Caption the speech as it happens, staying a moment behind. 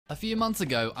A few months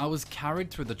ago, I was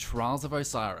carried through the Trials of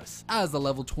Osiris as a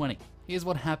level 20. Here's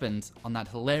what happened on that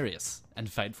hilarious and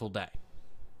fateful day.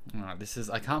 Alright,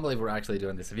 I can't believe we're actually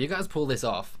doing this. If you guys pull this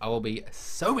off, I will be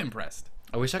so impressed.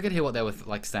 I wish I could hear what they were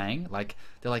like saying. Like,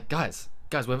 they're like, guys,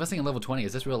 we're versing in level 20.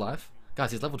 Is this real life?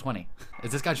 Guys, he's level 20.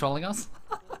 Is this guy trolling us?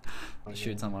 I'll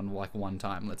shoot someone like one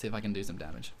time. Let's see if I can do some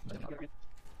damage.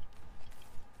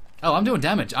 Oh, I'm doing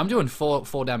damage. I'm doing four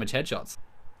damage headshots.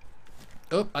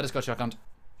 Oh, I just got shotgunned.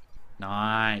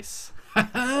 Nice.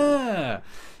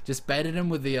 Just baited him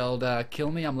with the old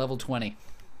kill me, I'm level 20.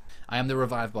 I am the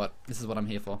revive bot. This is what I'm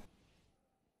here for.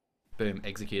 Boom,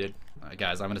 executed. Alright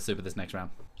guys, I'm gonna super this next round.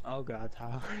 Oh god,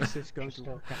 how is this going to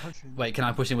work out? Wait, can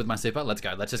I push in with my super? Let's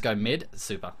go. Let's just go mid,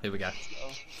 super. Here we go.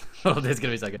 Oh, this is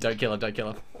gonna be so good. Don't kill him, don't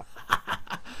kill him.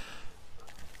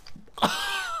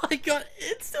 I got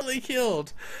instantly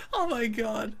killed. Oh my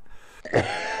god.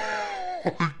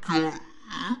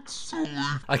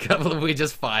 I can't believe we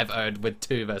just 5-0'd with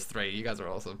 2 vs 3. You guys are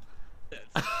awesome.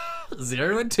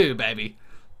 0 and 2, baby.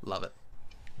 Love it.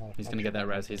 He's gonna get that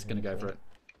res. He's gonna go for it.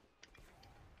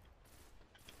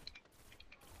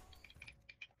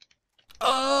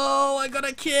 Oh, I got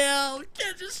a kill.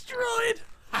 Get destroyed.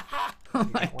 Oh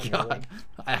my god.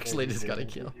 I actually just got a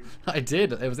kill. I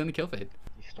did. It was in the kill feed.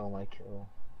 You stole my kill.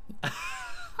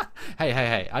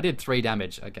 Hey. I did 3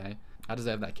 damage. Okay. I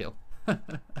deserve that kill.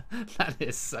 That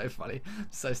is so funny.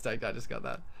 So stoked I just got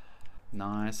that.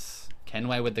 Nice.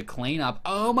 Kenway with the cleanup.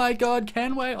 Oh my god,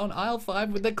 Kenway on aisle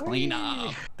 5 with the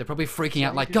cleanup. They're probably freaking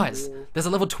out like, guys, there's a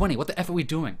level 20. What the F are we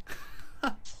doing?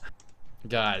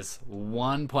 Guys,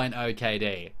 1.0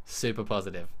 KD. Super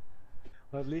positive.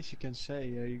 Well, at least you can say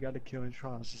you got a kill in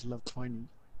Trials. It's level 20.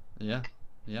 Yeah.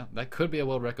 That could be a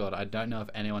world record. I don't know if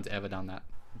anyone's ever done that.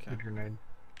 Okay. Grenade.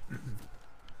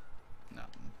 No.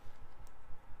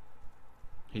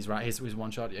 He's right. He's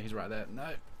one shot. Yeah, he's right there. No,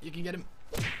 you can get him.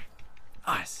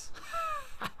 Nice.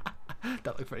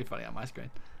 That looked pretty funny on my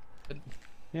screen.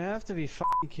 You have to be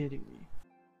fucking kidding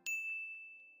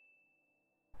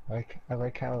me. I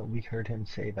like how we heard him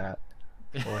say that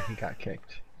before he got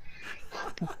kicked.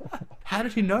 How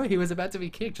did he know he was about to be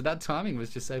kicked? That timing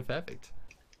was just so perfect.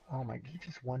 Oh my, he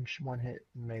just one hit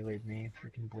meleeed me.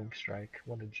 Freaking blink strike.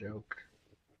 What a joke.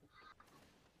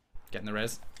 Getting the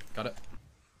res. Got it.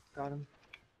 Got him.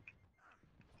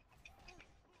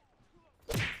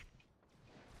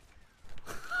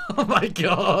 Oh my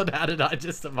god, how did I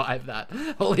just survive that?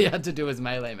 All he had to do was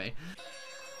melee me.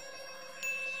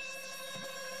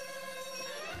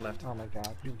 Left. Oh my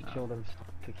god, he killed him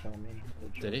to kill me.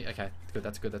 Did he? Okay, good,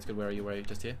 that's good, that's good. Where are you?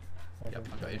 Just here? Okay. Yep,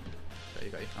 I got you.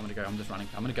 Got you. I'm gonna go, I'm just running.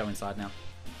 I'm gonna go inside now.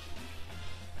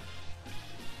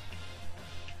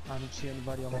 I don't see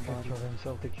anybody on my He body. killed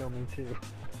himself to kill me too.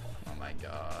 Oh my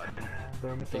god.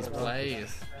 Boom, These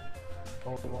plays.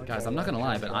 Oh, Guys, I'm not gonna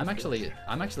lie, but I'm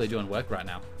actually doing work right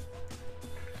now.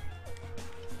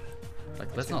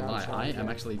 Like, let's not lie, I am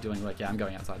actually doing work. Yeah, I'm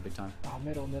going outside big time. Oh,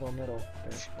 middle. There,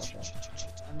 watch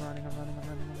out. I'm running.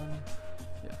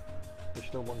 Yeah. There's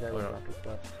still one guy with rocket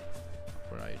stuff.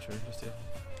 Where are you, True? Just here.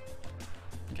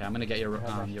 Okay, I'm gonna get your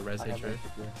res here, True.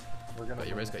 Got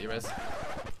your res.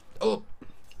 Oh!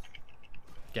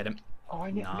 Get him. Oh,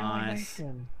 I Nice.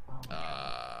 him.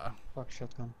 Oh, Fuck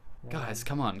shotgun. Guys,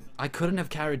 come on. I couldn't have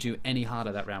carried you any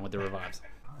harder that round with the revives.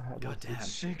 God damn.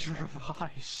 6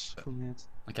 revives. Commit.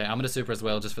 Okay, I'm gonna super as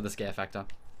well just for the scare factor.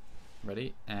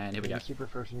 Ready? And here we go. Super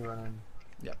first and you run in.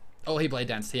 Yep. Oh, he blade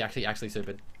danced. He actually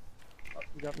supered. Oh,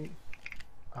 you got me.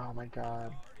 Oh my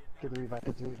god. Get the revive.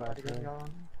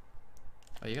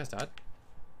 Oh, you guys died?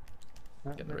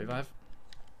 Get the revive.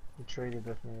 You traded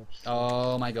with me.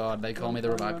 Oh my god, they call me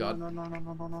the revive god.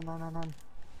 No.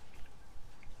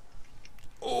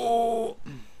 Oh!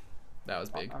 That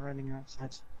was big. I'm running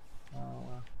outside. Oh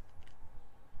wow.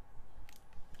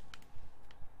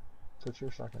 Switch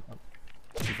your second. Oh.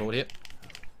 You forward here.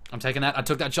 I'm taking that. I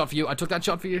took that shot for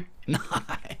you.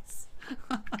 Nice.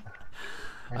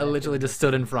 I literally just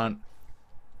stood in front.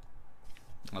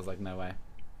 I was like, no way.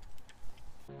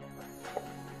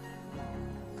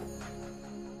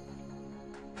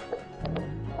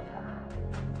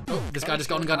 Oh, this guy just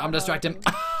got a gun. I'm gonna distract him.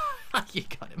 You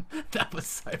got him. That was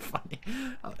so funny.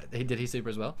 Oh, did he super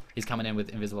as well? He's coming in with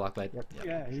invisible arc blade. Yep.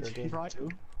 Yeah, he's right too.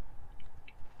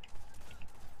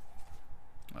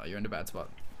 Oh, you're in a bad spot.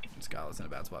 Scarlet's in a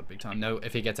bad spot, big time. No,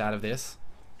 if he gets out of this.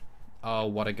 Oh,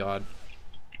 what a god.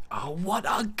 Oh, what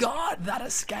a god! That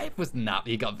escape was... Nah,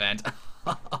 he got bent.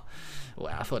 Wow,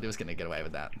 I thought he was going to get away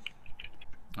with that.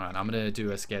 Alright, I'm going to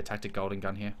do a scare tactic golden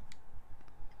gun here.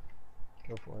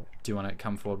 Go for it. Do you want to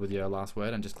come forward with your last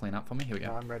word and just clean up for me? Here we go.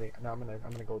 No, I'm ready. No, I'm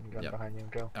gonna golden gun Yep. behind you and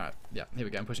go. All right. Yeah. Here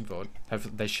we go. I'm pushing forward.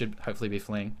 Hopefully, they should hopefully be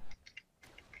fleeing.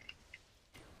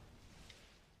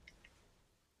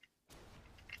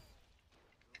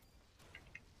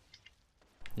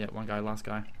 Yeah. One guy. Last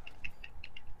guy.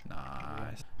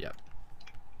 Nice. Yep.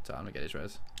 So I'm gonna get his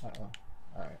res. Uh-oh.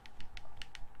 Alright.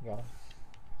 Got him.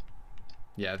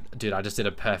 Yeah, dude, I just did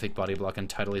a perfect body block and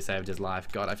totally saved his life.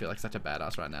 God, I feel like such a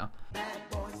badass right now.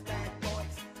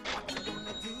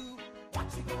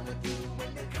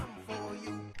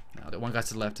 Now, one guy's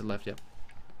to the left, yep.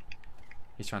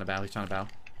 He's trying to bow,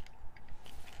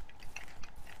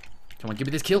 Come on, give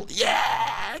me this kill.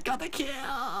 Yeah! Got the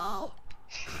kill!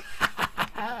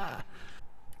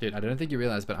 Dude, I don't think you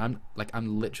realize, but I'm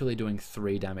literally doing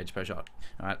 3 damage per shot.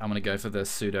 Alright, I'm gonna go for the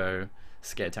pseudo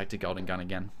scare tactic golden gun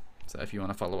again. So if you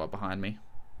want to follow up behind me.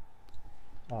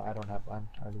 I don't have one.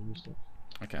 I already used it.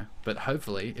 Okay, but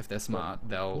hopefully, if they're smart,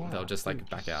 they'll just like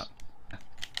back out.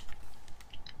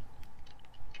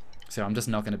 So I'm just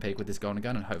not going to peek with this golden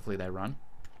gun, and hopefully they run.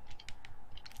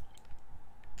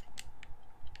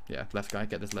 Yeah, left guy,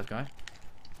 get this left guy.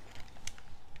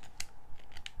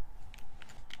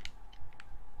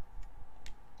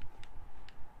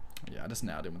 Yeah, I just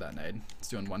nailed him with that nade. It's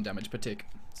doing 1 damage per tick,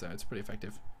 so it's pretty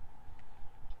effective.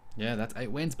 Yeah, that's 8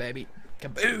 wins, baby.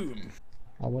 Kaboom!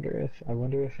 I wonder if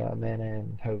Mana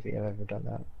and Hovey have ever done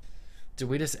that. Did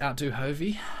we just outdo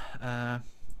Hovey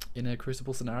in a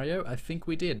Crucible scenario? I think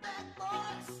we did.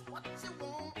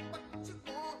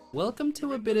 Welcome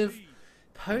to a bit of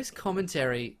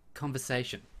post-commentary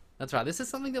conversation. That's right, this is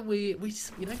something that we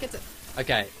don't get to...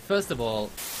 Okay, first of all,